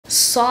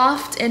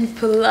soft and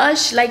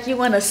plush, like you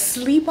want to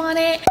sleep on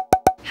it.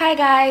 Hi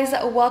guys,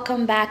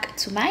 welcome back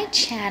to my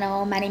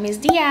channel. My name is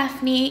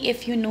Diaphnie.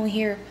 If you're new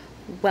here,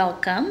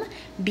 welcome,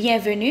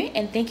 bienvenue,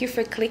 and thank you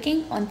for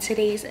clicking on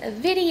today's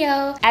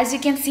video. As you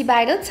can see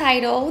by the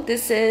title,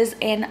 this is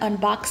an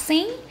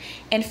unboxing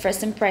and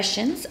first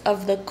impressions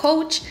of the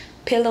Coach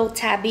Pillow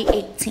Tabby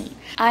 18.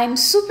 I'm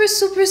super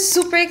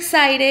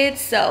excited.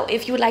 So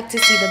if you would like to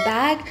see the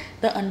bag,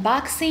 the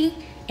unboxing,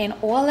 and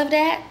all of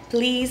that,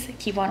 please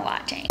keep on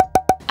watching.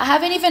 I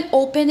haven't even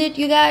opened it,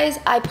 you guys.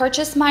 I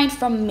purchased mine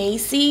from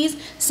Macy's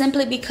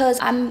simply because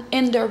I'm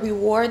in the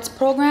rewards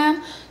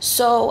program,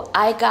 so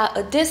I got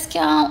a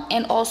discount,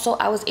 and also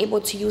I was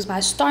able to use my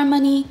star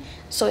money,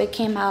 so it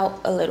came out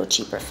a little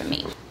cheaper for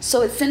me.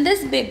 So it's in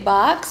this big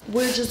box.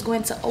 We're just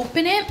going to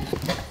open it.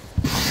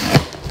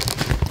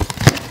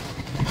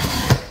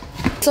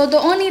 So the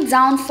only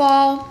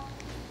downfall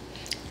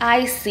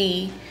I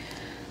see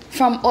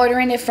from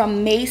ordering it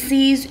from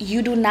Macy's,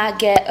 you do not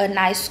get a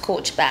nice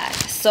Coach bag.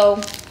 So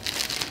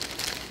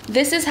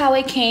this is how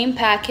it came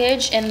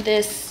packaged in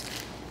this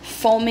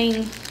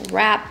foaming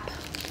wrap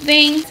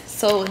thing.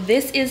 So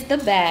this is the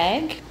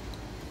bag.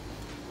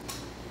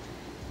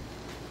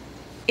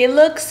 It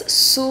looks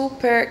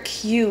super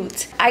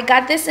cute. I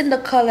got this in the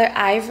color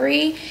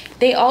ivory.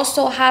 They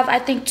also have, I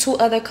think, 2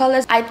 other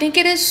colors. I think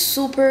it is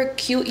super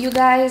cute, you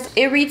guys.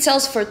 It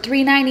retails for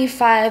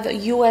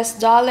 $3.95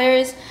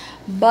 US,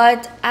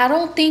 but I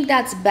don't think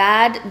that's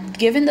bad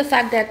given the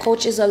fact that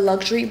Coach is a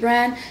luxury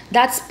brand.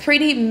 That's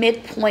pretty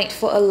midpoint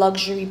for a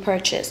luxury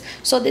purchase.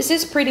 So this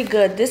is pretty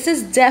good. This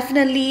is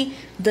definitely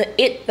the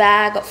it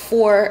bag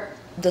for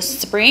the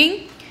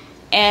spring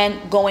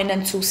and going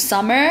into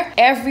summer.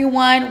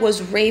 Everyone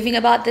was raving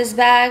about this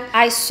bag.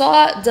 I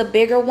saw the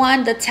bigger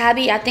one, the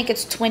Tabby, I think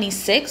it's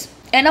 26,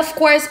 and of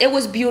course it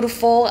was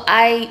beautiful.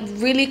 I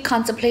really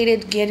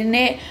contemplated getting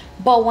it,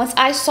 but once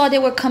I saw they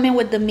were coming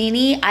with the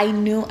mini, I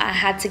knew I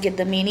had to get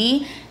the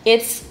mini.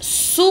 It's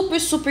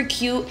super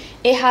cute.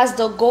 It has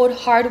the gold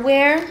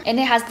hardware, and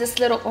it has this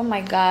little, oh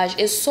my gosh,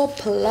 it's so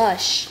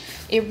plush.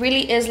 It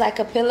really is like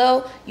a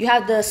pillow. You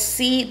have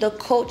the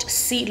Coach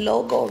C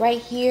logo right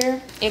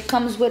here. It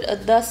comes with a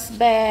dust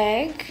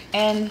bag,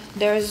 and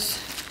there's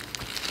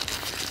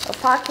a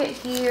pocket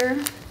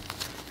here,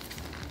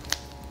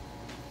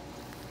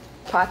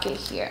 pocket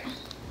here.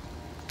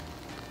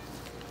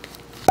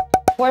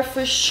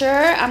 For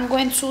sure, I'm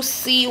going to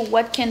see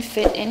what can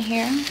fit in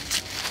here.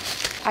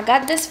 I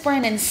got this for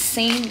an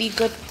insanely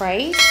good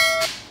price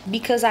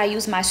because I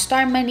use my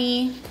star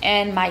money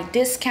and my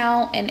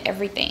discount and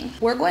everything.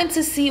 We're going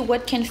to see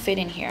what can fit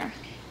in here.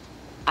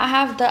 I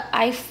have the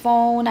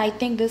iPhone, I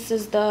think this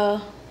is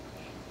the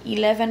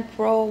 11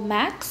 Pro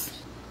Max,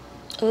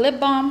 a lip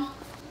balm,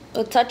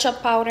 a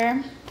touch-up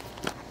powder,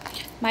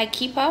 my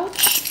key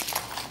pouch,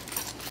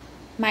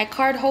 my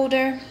card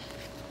holder,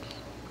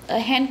 a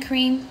hand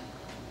cream.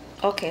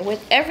 Okay,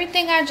 with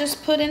everything I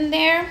just put in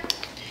there,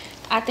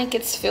 I think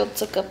it's filled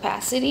to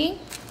capacity.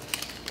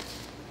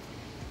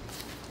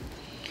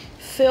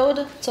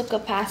 Filled to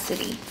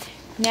capacity.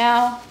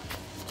 Now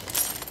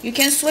you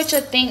can switch a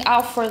thing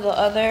out for the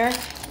other.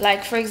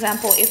 Like for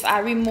example, if I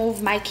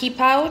remove my key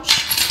pouch,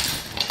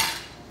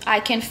 I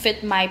can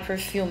fit my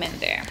perfume in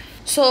there.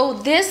 So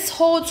this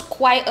holds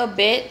quite a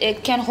bit.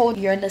 It can hold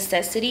your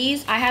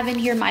necessities. I have in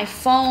here my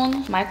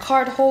phone, my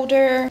card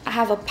holder, I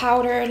have a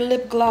powder,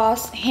 lip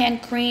gloss,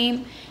 hand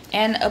cream,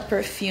 and a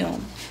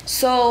perfume.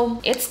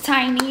 So it's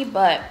tiny,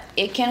 but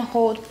it can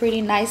hold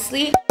pretty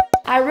nicely.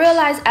 I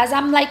realize as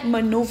I'm like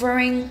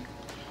maneuvering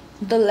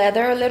the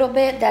leather a little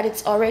bit that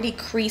it's already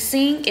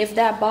creasing. If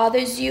that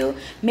bothers you,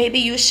 maybe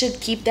you should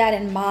keep that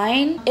in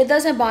mind. It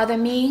doesn't bother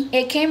me.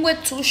 It came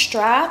with 2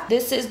 straps.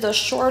 This is the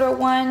shorter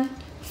one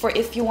for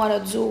if you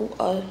want to do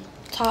a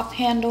top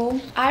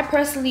handle. I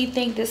personally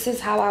think this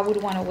is how I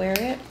would want to wear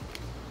it.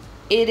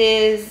 It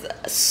is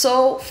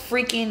so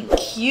freaking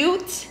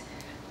cute.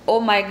 Oh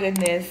my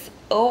goodness.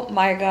 Oh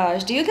my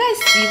gosh. Do you guys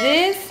see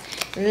this?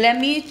 Let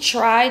me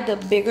try the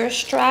bigger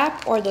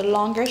strap or the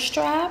longer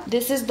strap.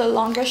 This is the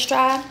longer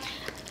strap.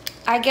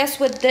 I guess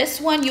with this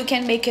one you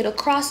can make it a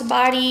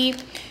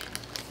crossbody,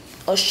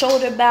 a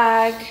shoulder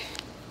bag.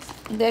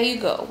 There you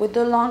go. With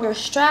the longer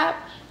strap,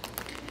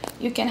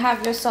 you can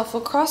have yourself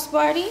a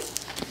crossbody.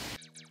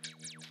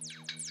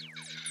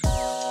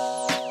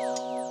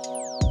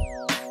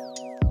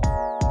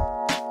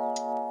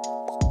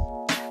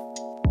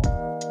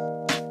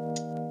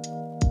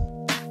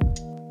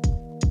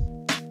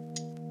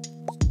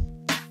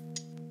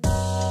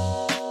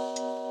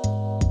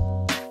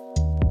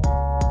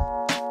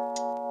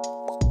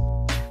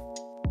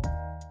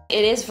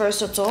 It is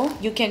versatile.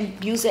 You can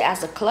use it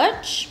as a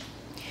clutch.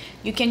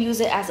 You can use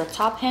it as a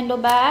top handle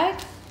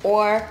bag,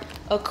 or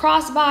a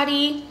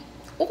crossbody,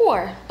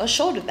 or a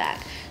shoulder bag.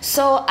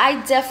 So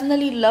I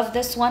definitely love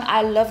this one.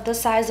 I love the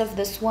size of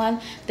this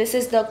one. This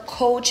is the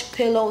Coach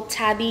Pillow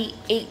Tabby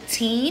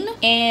 18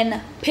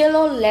 in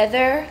pillow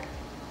leather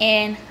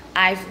and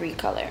ivory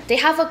color. They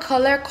have a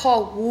color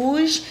called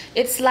Rouge.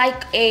 It's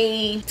like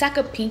a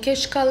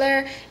pinkish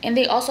color, and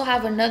they also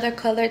have another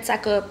color. It's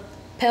like a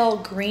pale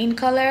green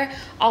color.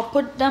 I'll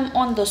put them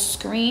on the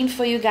screen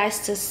for you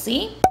guys to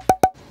see.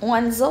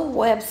 On the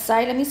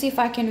website, let me see if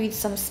I can read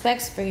some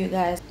specs for you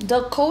guys.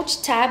 The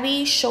Coach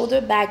Tabby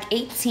shoulder bag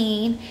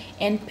 18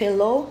 in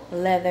pillow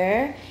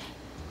leather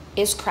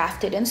is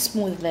crafted in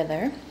smooth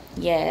leather.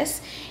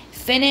 Yes.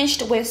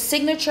 Finished with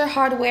signature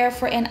hardware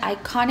for an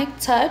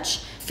iconic touch.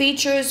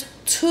 Features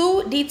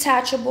 2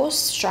 detachable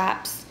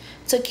straps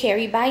to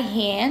carry by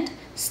hand.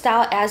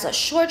 Style as a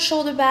short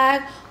shoulder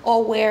bag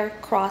or wear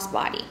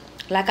crossbody,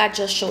 like I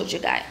just showed you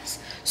guys.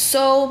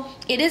 So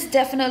it is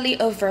definitely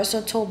a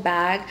versatile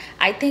bag.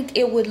 I think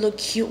it would look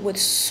cute with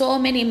so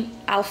many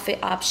outfit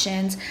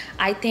options.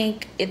 I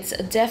think it's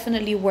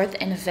definitely worth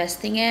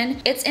investing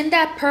in. It's in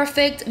that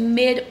perfect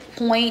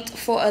midpoint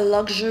for a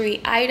luxury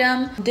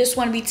item. This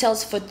one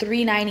retails for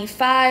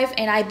 $395,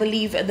 and I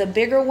believe the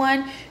bigger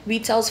one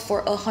retails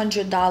for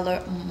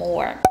 $100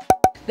 more.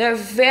 They're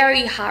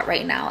very hot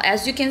right now.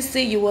 As you can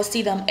see, you will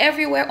see them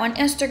everywhere on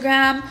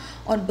Instagram,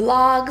 on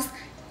blogs,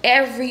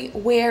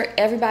 everywhere.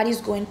 Everybody's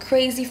going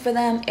crazy for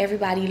them.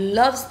 Everybody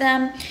loves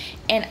them,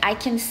 and I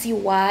can see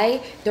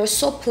why. They're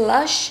so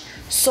plush,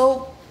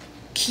 so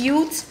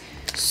cute,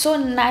 so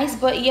nice,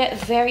 but yet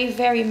very,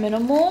 very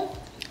minimal.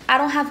 I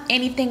don't have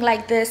anything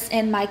like this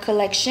in my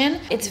collection.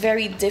 It's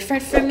very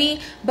different for me,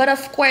 but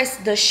of course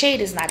the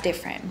shade is not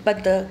different,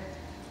 but the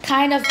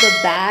kind of the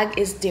bag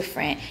is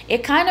different.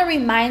 It kind of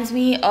reminds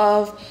me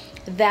of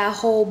that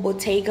whole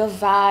Bottega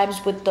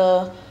vibes with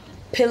the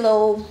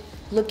pillow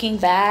looking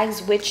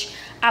bags, which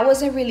I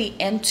wasn't really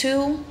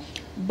into,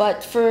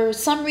 but for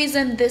some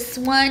reason this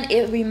one,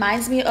 it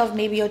reminds me of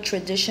maybe a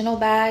traditional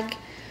bag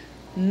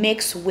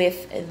mixed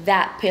with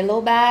that pillow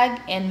bag,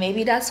 and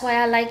maybe that's why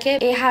I like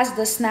it. It has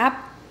the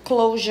snap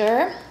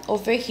closure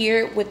over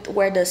here with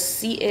where the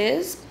C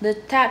is, the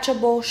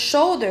detachable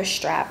shoulder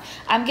strap.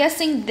 I'm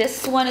guessing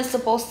this one is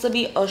supposed to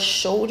be a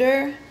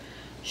shoulder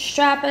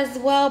strap as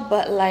well,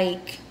 but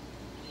like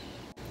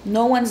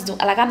no one's doing,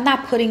 like, I'm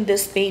not putting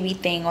this baby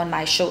thing on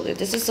my shoulder.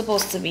 This is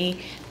supposed to be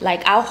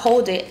like, I'll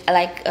hold it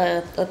like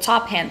a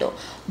top handle.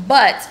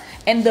 But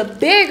in the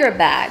bigger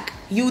bag,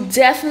 you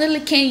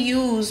definitely can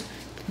use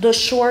the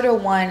shorter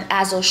one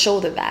as a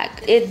shoulder bag.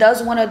 It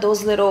does one of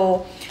those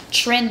little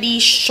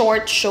trendy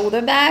short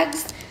shoulder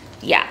bags.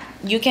 Yeah,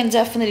 you can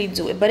definitely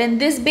do it. But in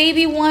this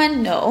baby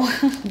one, no.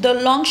 The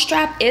long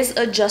strap is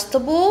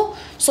adjustable,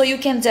 so you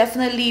can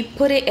definitely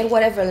put it at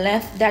whatever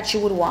length that you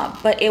would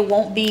want, but it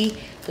won't be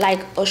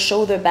like a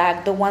shoulder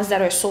bag, the ones that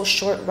are so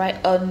short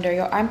right under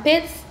your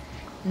armpits.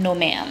 No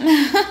ma'am.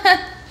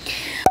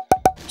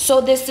 So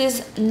this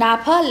is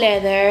Napa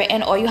leather,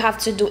 and all you have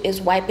to do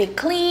is wipe it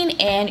clean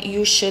and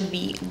you should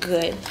be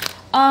good.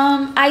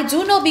 I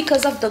do know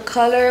because of the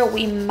color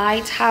we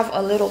might have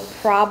a little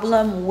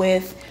problem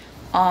with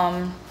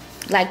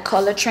like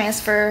color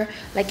transfer,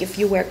 like if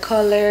you wear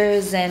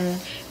colors and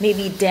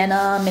maybe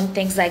denim and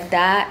things like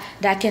that,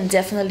 that can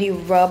definitely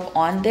rub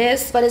on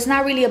this, but it's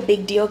not really a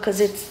big deal because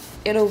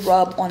it'll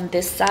rub on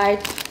this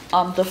side.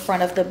 The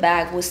front of the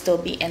bag will still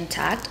be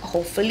intact,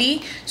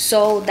 hopefully,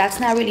 so that's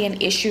not really an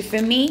issue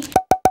for me.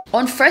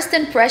 On first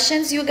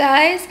impressions, you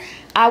guys,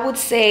 I would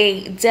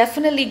say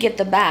definitely get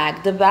the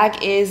bag. The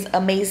bag is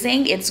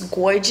amazing. It's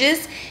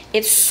gorgeous.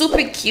 It's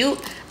super cute.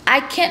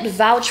 I can't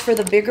vouch for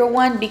the bigger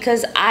one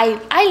because I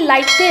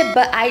liked it,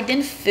 but I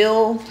didn't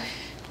feel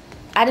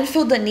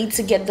the need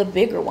to get the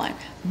bigger one.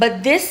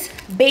 But this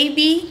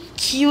baby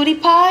cutie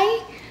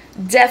pie,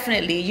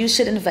 definitely you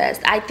should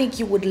invest. I think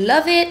you would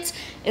love it,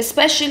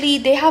 especially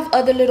they have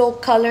other little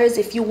colors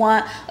if you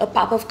want a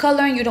pop of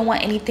color and you don't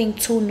want anything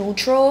too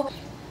neutral.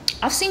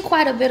 I've seen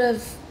quite a bit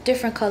of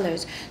different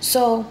colors,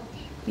 so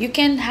you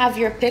can have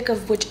your pick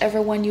of whichever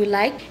one you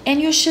like,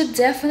 and you should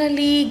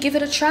definitely give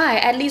it a try.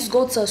 At least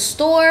go to a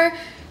store,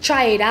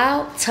 try it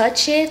out,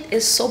 touch it.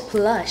 It's so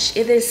plush.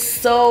 It is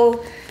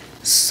so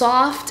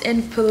soft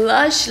and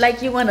plush,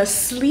 like you want to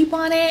sleep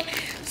on it.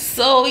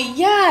 So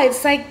yeah,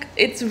 it's like,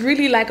 it's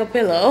really like a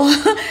pillow.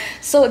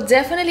 So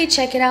definitely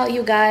check it out,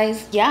 you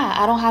guys. Yeah,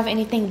 I don't have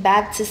anything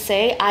bad to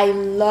say. I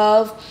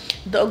love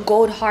the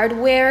gold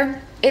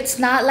hardware. It's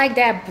not like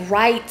that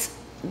bright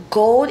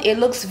gold. It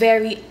looks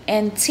very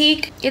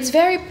antique. It's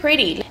very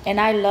pretty, and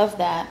I love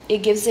that. It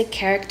gives it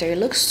character. It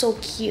looks so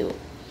cute.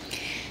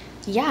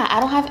 Yeah,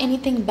 I don't have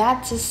anything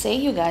bad to say,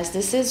 you guys.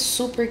 This is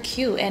super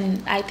cute,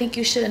 and I think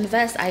you should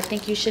invest. I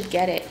think you should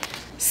get it.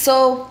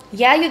 So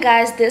yeah, you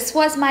guys, this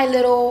was my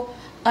little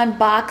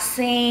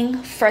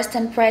unboxing, first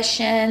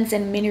impressions,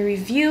 and mini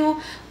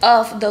review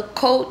of the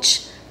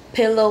Coach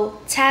Pillow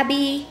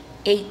Tabby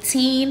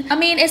 18. I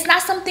mean, it's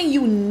not something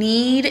you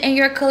need in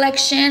your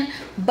collection,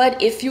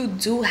 but if you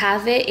do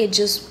have it, it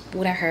just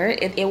wouldn't hurt.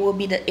 It will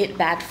be the it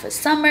bag for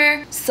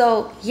summer.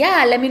 So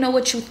yeah, let me know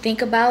what you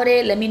think about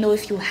it. Let me know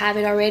if you have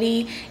it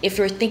already, if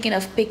you're thinking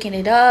of picking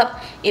it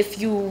up, if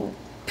you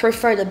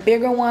prefer the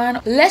bigger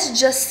one. Let's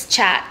just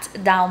chat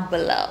down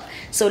below.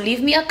 So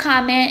leave me a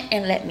comment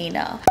and let me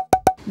know.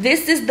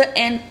 this is the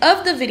end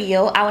of the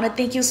video. I want to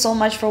thank you so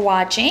much for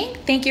watching.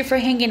 Thank you for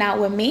hanging out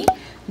with me.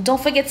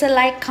 Don't forget to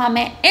like,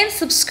 comment, and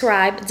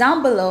subscribe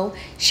down below.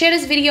 Share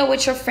this video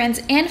with your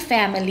friends and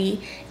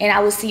family. And I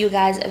will see you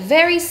guys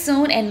very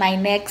soon in my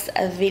next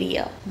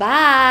video.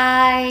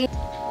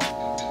 Bye.